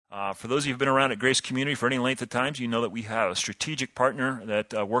For those of you who've been around at Grace Community for any length of time, you know that we have a strategic partner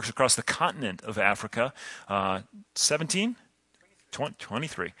that works across the continent of Africa.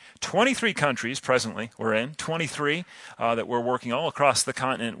 23 countries presently we're in, 23 that we're working all across the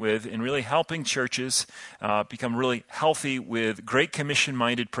continent with, and really helping churches become really healthy with Great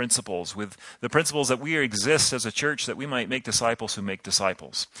Commission-minded principles, with the principles that we exist as a church that we might make disciples who make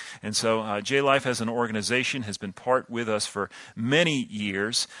disciples. And so J-Life as an organization has been part with us for many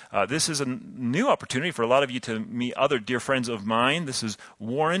years. This is a new opportunity for a lot of you to meet other dear friends of mine. This is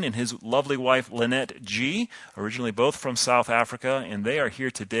Warren and his lovely wife Lynette G., originally both from South Africa, and they are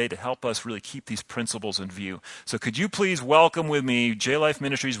here today to help us really keep these principles in view. So could you please welcome with me J-Life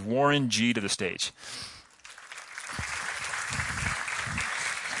Ministries' Warren G. to the stage.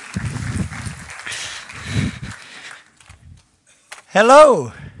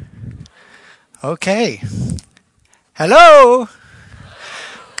 Hello. Okay. Hello.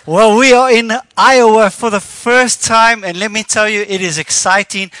 Well, we are in Iowa for the first time, and let me tell you, it is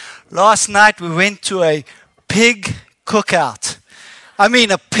exciting. Last night we went to a pig cookout. I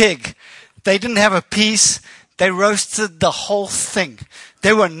mean, a pig. They didn't have a piece. They roasted the whole thing.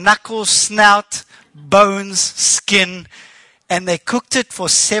 They were knuckles, snout, bones, skin, and they cooked it for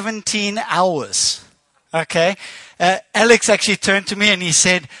 17 hours. Okay? Alex actually turned to me and he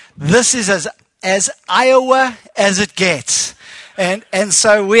said, this is as Iowa as it gets. And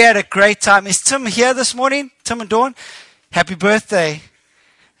so we had a great time. Is Tim here this morning? Tim and Dawn? Happy birthday.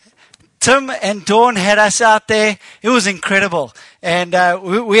 Tim and Dawn had us out there. It was incredible. And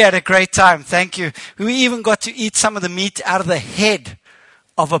we had a great time. Thank you. We even got to eat some of the meat out of the head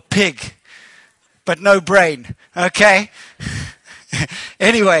of a pig, but no brain. Okay?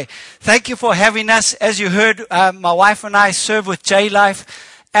 Anyway, thank you for having us. As you heard, my wife and I serve with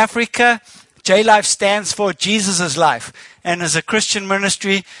J-Life Africa. J-Life stands for Jesus' life. And as a Christian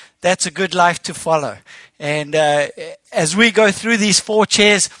ministry, that's a good life to follow. And as we go through these 4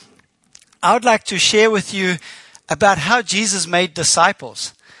 chairs, I would like to share with you about how Jesus made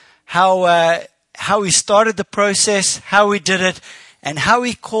disciples, how he started the process, how he did it, and how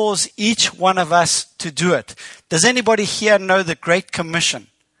he calls each one of us to do it. Does anybody here know the Great Commission?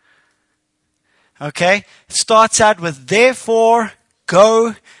 Okay? It starts out with, therefore,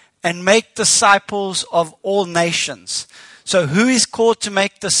 go and make disciples of all nations. So who is called to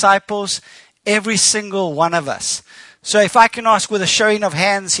make disciples? Every single one of us. So if I can ask with a showing of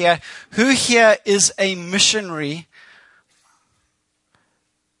hands here, who here is a missionary?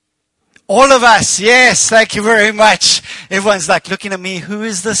 All of us, yes, thank you very much. Everyone's like looking at me, who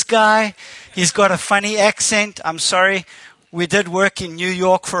is this guy? He's got a funny accent. I'm sorry, we did work in New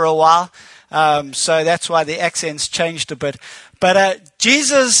York for a while, so that's why the accent's changed a bit. But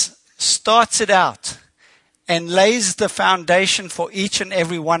Jesus starts it out and lays the foundation for each and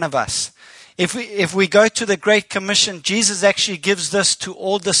every one of us. If we go to the Great Commission, Jesus actually gives this to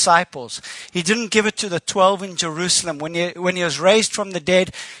all disciples. He didn't give it to the 12 in Jerusalem. When he was raised from the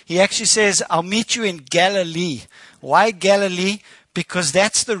dead, he actually says, I'll meet you in Galilee. Why Galilee? Because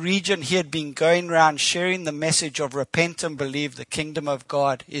that's the region he had been going around sharing the message of repent and believe the kingdom of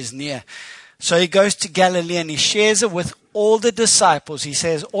God is near. So he goes to Galilee and he shares it with all the disciples. He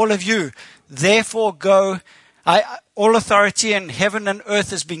says, all of you, therefore go. All authority in heaven and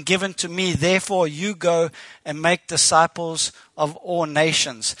earth has been given to me. Therefore, you go and make disciples of all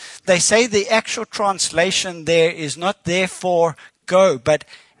nations. They say the actual translation there is not therefore go, but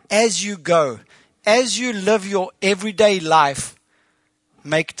as you go, as you live your everyday life,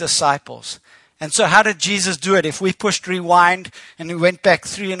 make disciples. And so how did Jesus do it? If we pushed rewind and we went back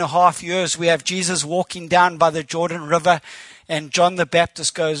 3.5 years, we have Jesus walking down by the Jordan River, and John the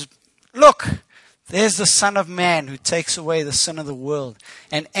Baptist goes, look, there's the Son of Man who takes away the sin of the world.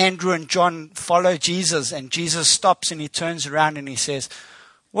 And Andrew and John follow Jesus, and Jesus stops and he turns around and he says,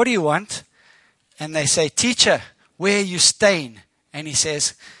 what do you want? And they say, teacher, where are you staying? And he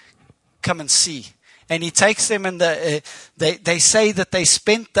says, come and see. And he takes them and they say that they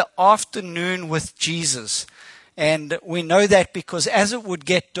spent the afternoon with Jesus. And we know that because as it would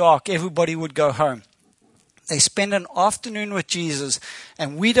get dark, everybody would go home. They spend an afternoon with Jesus,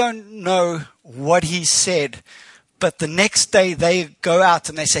 and we don't know what he said, but the next day they go out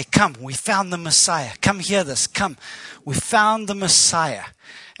and they say, come, we found the Messiah. Come hear this. Come, we found the Messiah.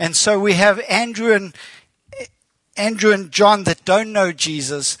 And so we have Andrew and John that don't know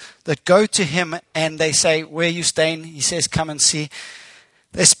Jesus, that go to him and they say, where are you staying? He says, come and see.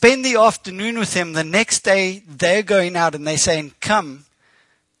 They spend the afternoon with him. The next day they're going out and they're saying, come,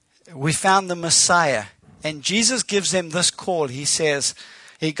 we found the Messiah. And Jesus gives them this call. He says,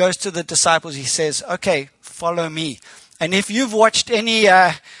 he goes to the disciples, he says, okay, follow me. And if you've watched any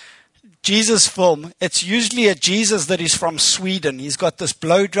Jesus film, it's usually a Jesus that is from Sweden. He's got this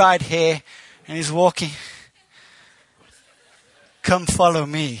blow-dried hair and he's walking. Come follow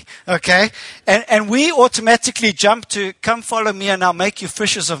me. Okay? And we automatically jump to come follow me and I'll make you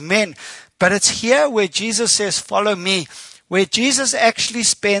fishers of men. But it's here where Jesus says, follow me, where Jesus actually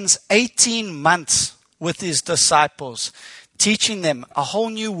spends 18 months with his disciples, teaching them a whole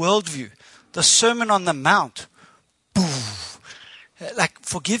new worldview. The Sermon on the Mount. Boom. Like,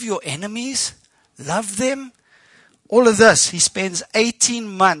 forgive your enemies, love them. All of this, he spends 18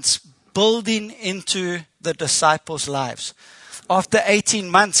 months building into the disciples' lives. After 18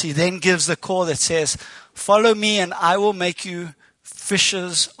 months, he then gives the call that says, follow me and I will make you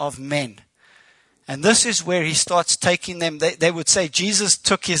fishers of men. And this is where he starts taking them. They would say Jesus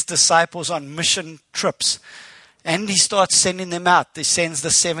took his disciples on mission trips. And he starts sending them out. He sends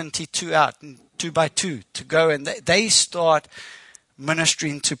the 72 out, 2 by 2, to go. And they start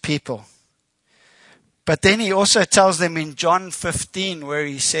ministering to people. But then he also tells them in John 15 where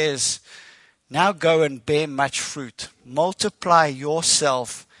he says, now go and bear much fruit. Multiply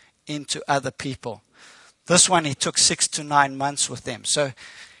yourself into other people. This one he took 6 to 9 months with them. So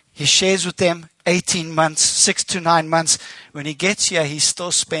he shares with them 18 months, 6 to 9 months. When he gets here, he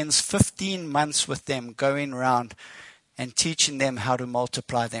still spends 15 months with them going around and teaching them how to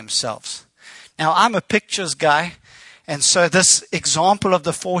multiply themselves. Now, I'm a pictures guy, and so this example of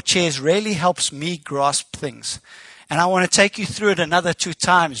the 4 chairs really helps me grasp things. And I want to take you through it another 2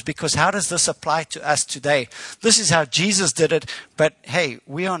 times, because how does this apply to us today? This is how Jesus did it, but hey,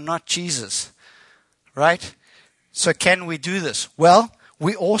 we are not Jesus, right? So can we do this? Well,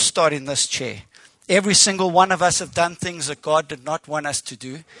 we all start in this chair. Every single one of us have done things that God did not want us to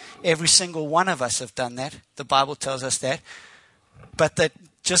do. Every single one of us have done that. The Bible tells us that. But that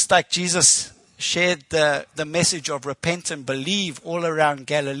just like Jesus shared the message of repent and believe all around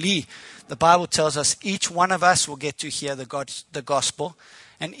Galilee, the Bible tells us each one of us will get to hear the gospel,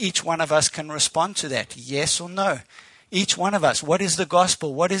 and each one of us can respond to that, yes or no. Each one of us. What is the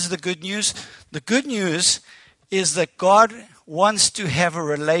gospel? What is the good news? The good news is that God wants to have a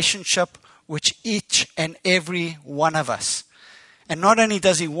relationship with each and every one of us. And not only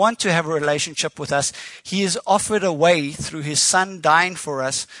does he want to have a relationship with us, he has offered a way through his son dying for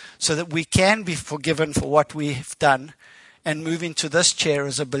us so that we can be forgiven for what we have done and move into this chair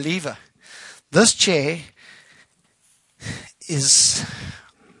as a believer. This chair is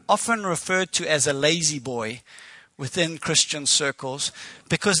often referred to as a lazy boy within Christian circles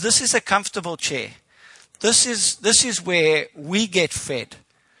because this is a comfortable chair. This is where we get fed.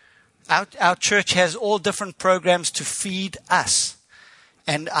 Our church has all different programs to feed us.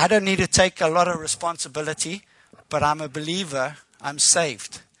 And I don't need to take a lot of responsibility, but I'm a believer. I'm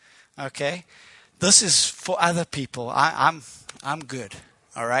saved. Okay? This is for other people. I'm good.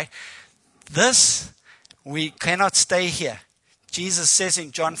 All right? This, we cannot stay here. Jesus says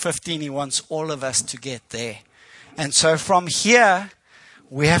in John 15, he wants all of us to get there. And so from here,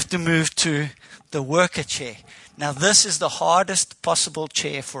 we have to move to the worker chair. Now, this is the hardest possible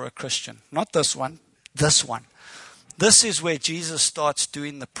chair for a Christian. Not this one, this one. This is where Jesus starts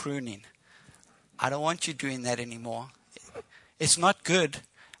doing the pruning. I don't want you doing that anymore. It's not good.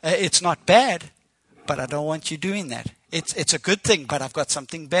 It's not bad, but I don't want you doing that. It's a good thing, but I've got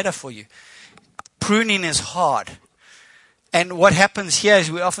something better for you. Pruning is hard. And what happens here is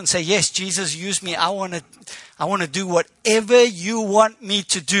we often say, yes, Jesus, use me. I want to do whatever you want me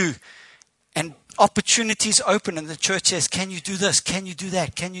to do. And opportunities open and the church says, can you do this? Can you do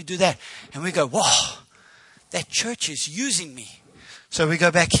that? Can you do that? And we go, whoa, that church is using me. So we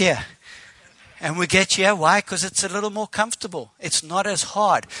go back here. And we get here. Why? Because it's a little more comfortable. It's not as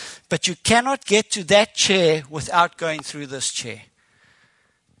hard. But you cannot get to that chair without going through this chair.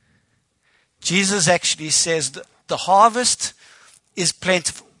 Jesus actually says the harvest is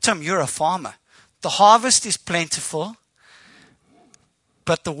plentiful. Tim, you're a farmer. The harvest is plentiful,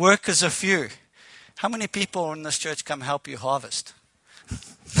 but the workers are few. How many people in this church come help you harvest?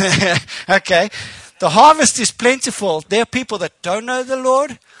 Okay. The harvest is plentiful. There are people that don't know the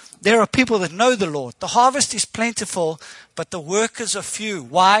Lord. There are people that know the Lord. The harvest is plentiful, but the workers are few.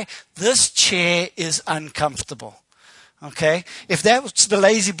 Why? This chair is uncomfortable. Okay? If that was the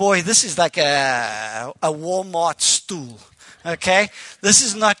lazy boy, this is like a Walmart stool. Okay? This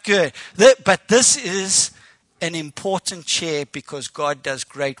is not good. But this is an important chair because God does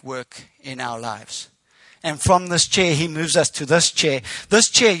great work in our lives. And from this chair, he moves us to this chair.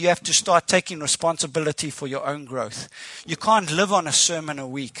 This chair, you have to start taking responsibility for your own growth. You can't live on a sermon a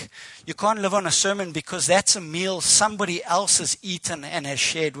week. You can't live on a sermon because that's a meal somebody else has eaten and has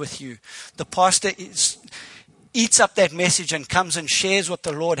shared with you. The pastor eats up that message and comes and shares what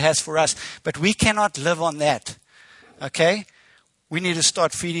the Lord has for us. But we cannot live on that. Okay? We need to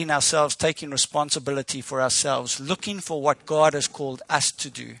start feeding ourselves, taking responsibility for ourselves, looking for what God has called us to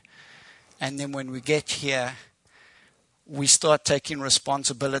do. And then when we get here, we start taking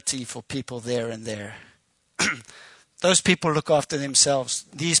responsibility for people there and there. Those people look after themselves.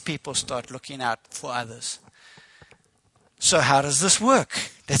 These people start looking out for others. So how does this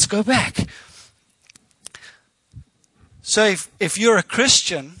work? Let's go back. So if you're a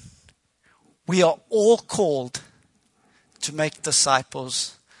Christian, we are all called to make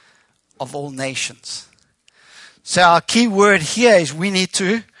disciples of all nations. So our key word here is we need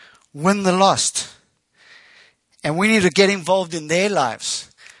to win the lost. And we need to get involved in their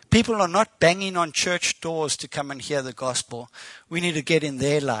lives. People are not banging on church doors to come and hear the gospel. We need to get in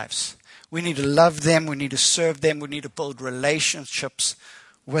their lives. We need to love them. We need to serve them. We need to build relationships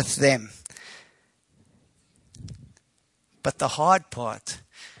with them. But the hard part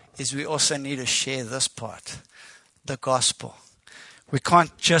is we also need to share this part, the gospel. We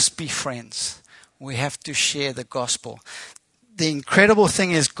can't just be friends. We have to share the gospel. The incredible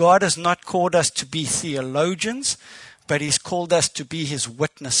thing is God has not called us to be theologians, but He's called us to be His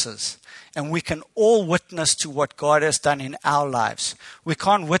witnesses. And we can all witness to what God has done in our lives. We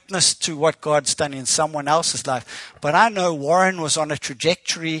can't witness to what God's done in someone else's life. But I know Warren was on a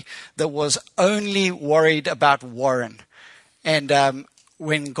trajectory that was only worried about Warren. And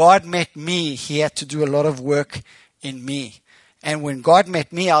when God met me, He had to do a lot of work in me. And when God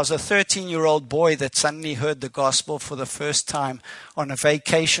met me, I was a 13-year-old boy that suddenly heard the gospel for the first time on a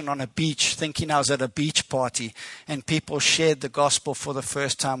vacation on a beach, thinking I was at a beach party. And people shared the gospel for the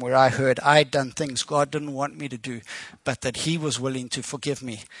first time, where I heard I'd done things God didn't want me to do, but that He was willing to forgive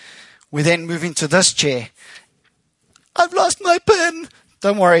me. We then move into this chair. I've lost my pen.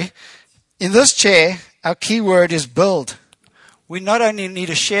 Don't worry. In this chair, our key word is build. We not only need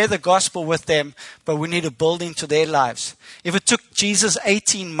to share the gospel with them, but we need to build into their lives. If it took Jesus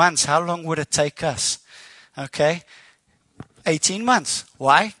 18 months, how long would it take us? Okay? 18 months.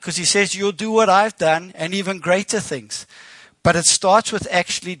 Why? Because He says, you'll do what I've done and even greater things. But it starts with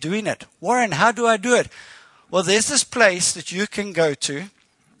actually doing it. Warren, how do I do it? Well, there's this place that you can go to.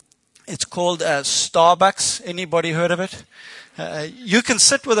 It's called Starbucks. Anybody heard of it? You can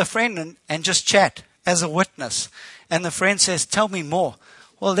sit with a friend and just chat as a witness. And the friend says, tell me more.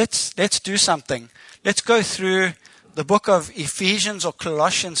 Well, let's do something. Let's go through the book of Ephesians or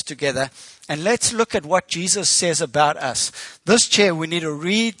Colossians together, and let's look at what Jesus says about us. This chair, we need to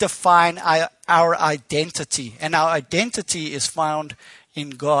redefine our identity, and our identity is found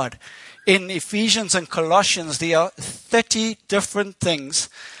in God. In Ephesians and Colossians, there are 30 different things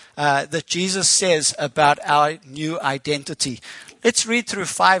that Jesus says about our new identity. Let's read through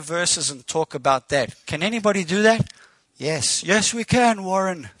 5 verses and talk about that. Can anybody do that? Yes, we can,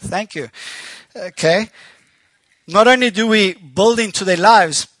 Warren. Thank you. Okay. Not only do we build into their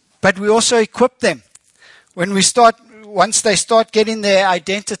lives, but we also equip them. Once they start getting their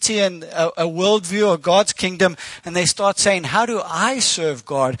identity and a worldview of God's kingdom, and they start saying, how do I serve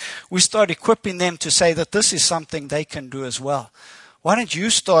God? We start equipping them to say that this is something they can do as well. Why don't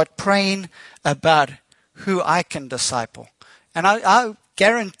you start praying about who I can disciple? And I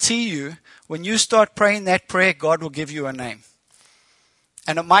guarantee you, when you start praying that prayer, God will give you a name.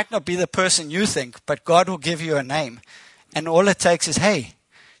 And it might not be the person you think, but God will give you a name. And all it takes is, hey,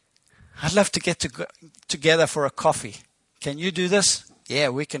 I'd love to get together for a coffee. Can you do this? Yeah,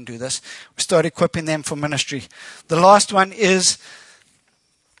 we can do this. We start equipping them for ministry. The last one is,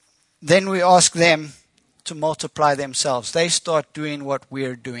 then we ask them to multiply themselves. They start doing what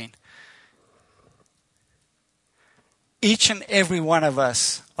we're doing. Each and every one of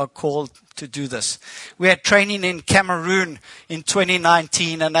us are called to do this. We had training in Cameroon in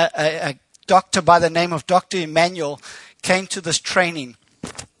 2019, and a doctor by the name of Dr. Emmanuel came to this training.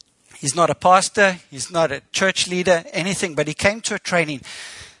 He's not a pastor, he's not a church leader, anything, but he came to a training,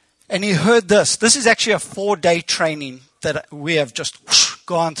 and he heard this. This is actually a 4-day training that we have just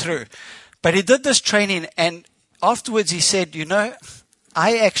gone through. But he did this training, and afterwards he said,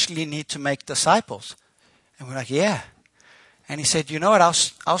 I actually need to make disciples. And we're like, yeah. And he said, you know what,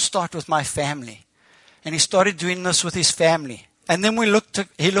 I'll start with my family. And he started doing this with his family. And then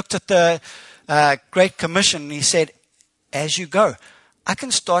he looked at the Great Commission, and he said, as you go, I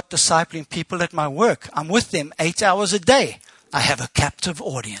can start discipling people at my work. I'm with them 8 hours a day. I have a captive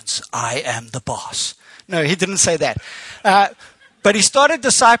audience. I am the boss. No, he didn't say that. But he started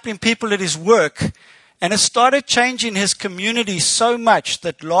discipling people at his work, and it started changing his community so much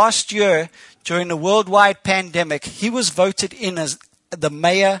that last year, during the worldwide pandemic, he was voted in as the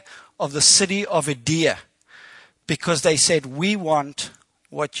mayor of the city of Edea. because they said, we want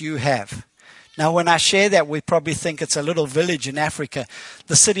what you have. Now, when I share that, we probably think it's a little village in Africa.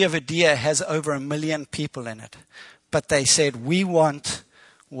 The city of Adia has over 1 million people in it. But they said, we want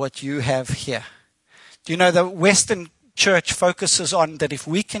what you have here. Do you know the Western church focuses on that if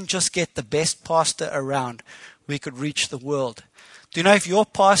we can just get the best pastor around, we could reach the world. Do you know if your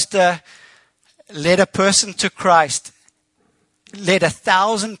pastor led a person to Christ, led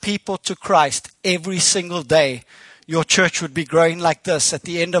 1,000 people to Christ every single day, your church would be growing like this. At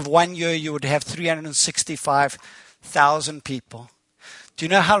the end of 1 year, you would have 365,000 people. Do you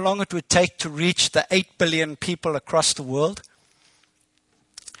know how long it would take to reach the 8 billion people across the world?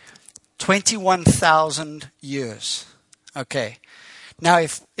 21,000 years. Okay. Now,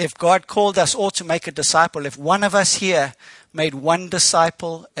 if God called us all to make a disciple, if one of us here made one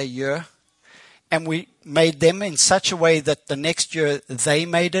disciple a year, and we made them in such a way that the next year they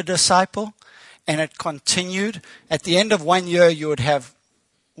made a disciple, and it continued, at the end of 1 year you would have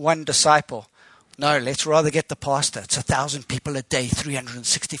one disciple. No, let's rather get the pastor. It's 1,000 people a day,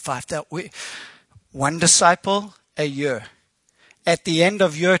 365,000. One disciple a year. At the end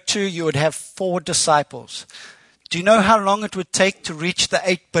of year 2, you would have 4 disciples. Do you know how long it would take to reach the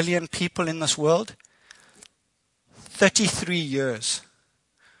 8 billion people in this world? 33 years.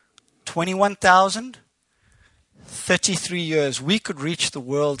 21,000, 33 years. We could reach the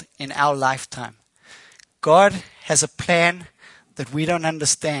world in our lifetime. God has a plan that we don't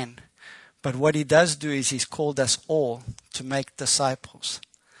understand. But what he does do is he's called us all to make disciples.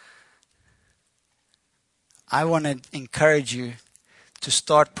 I want to encourage you to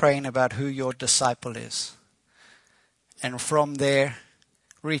start praying about who your disciple is. And from there,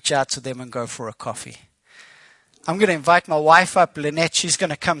 reach out to them and go for a coffee. I'm going to invite my wife up, Lynette. She's going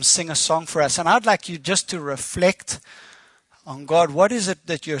to come sing a song for us. And I'd like you just to reflect on God. What is it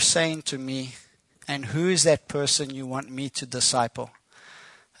that you're saying to me? And who is that person you want me to disciple?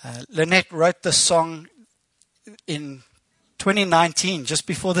 Lynette wrote this song in 2019, just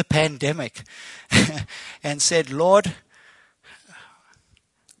before the pandemic, and said, Lord,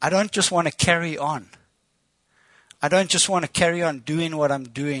 I don't just want to carry on. I don't just want to carry on doing what I'm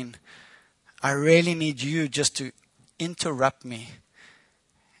doing. I really need you just to interrupt me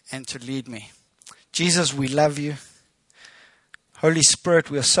and to lead me. Jesus, we love you. Holy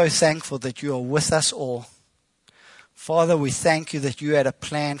Spirit, we are so thankful that you are with us all. Father, we thank you that you had a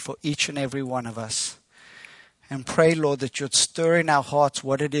plan for each and every one of us. And pray, Lord, that you'd stir in our hearts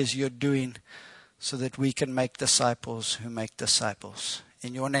what it is you're doing so that we can make disciples who make disciples.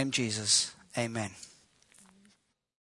 In your name, Jesus, amen.